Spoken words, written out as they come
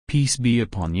Peace be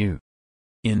upon you.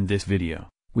 In this video,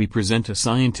 we present a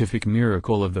scientific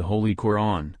miracle of the Holy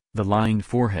Quran, the lying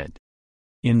forehead.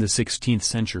 In the 16th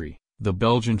century, the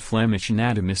Belgian-Flemish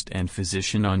anatomist and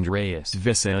physician Andreas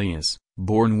Vesalius,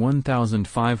 born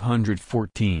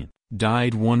 1514,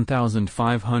 died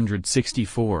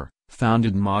 1564,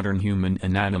 founded modern human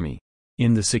anatomy.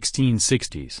 In the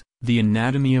 1660s, the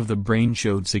anatomy of the brain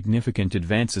showed significant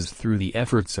advances through the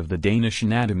efforts of the Danish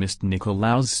anatomist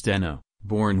Nicolaus Steno,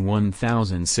 born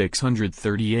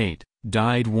 1638,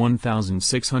 died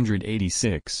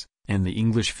 1686, and the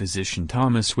English physician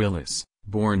Thomas Willis,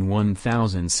 born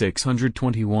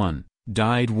 1621,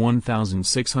 died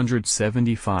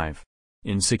 1675.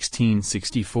 In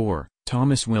 1664,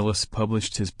 Thomas Willis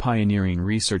published his pioneering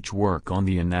research work on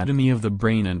the anatomy of the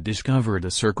brain and discovered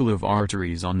a circle of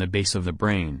arteries on the base of the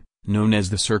brain, known as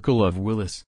the Circle of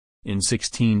Willis. In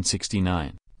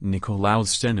 1669,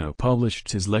 Nicolaus Steno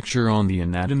published his lecture on the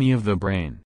anatomy of the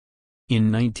brain.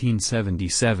 In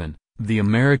 1977, the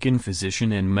American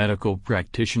physician and medical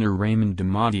practitioner Raymond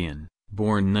Damadian,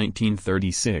 born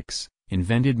 1936,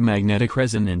 invented magnetic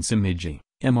resonance imaging,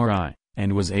 MRI,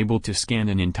 and was able to scan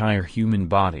an entire human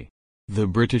body. The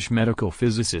British medical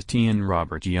physicist Ian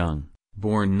Robert Young,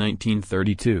 born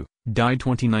 1932, died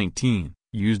 2019,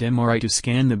 used MRI to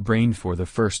scan the brain for the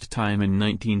first time in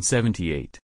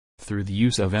 1978. Through the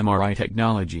use of MRI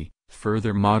technology,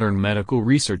 further modern medical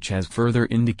research has further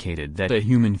indicated that a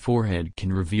human forehead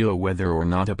can reveal whether or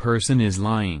not a person is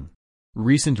lying.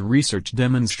 Recent research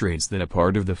demonstrates that a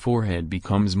part of the forehead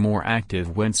becomes more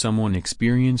active when someone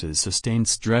experiences sustained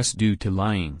stress due to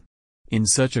lying. In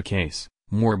such a case,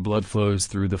 more blood flows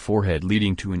through the forehead,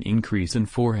 leading to an increase in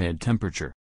forehead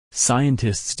temperature.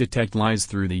 Scientists detect lies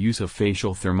through the use of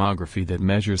facial thermography that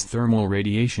measures thermal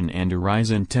radiation and a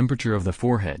rise in temperature of the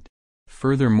forehead.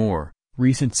 Furthermore,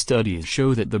 recent studies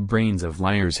show that the brains of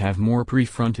liars have more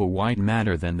prefrontal white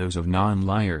matter than those of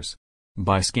non-liars.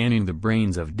 By scanning the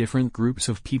brains of different groups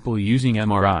of people using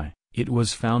MRI, it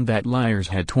was found that liars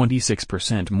had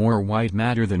 26% more white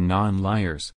matter than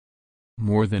non-liars.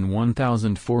 More than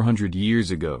 1,400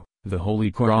 years ago, the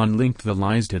Holy Quran linked the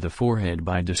lies to the forehead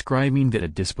by describing that a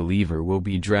disbeliever will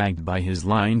be dragged by his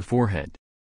lying forehead.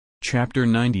 Chapter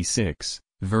 96,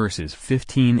 verses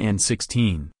 15 and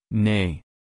 16, Nay,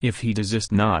 if he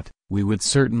desist not, we would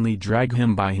certainly drag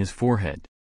him by his forehead.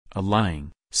 A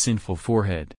lying, sinful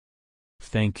forehead.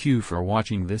 Thank you for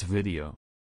watching this video.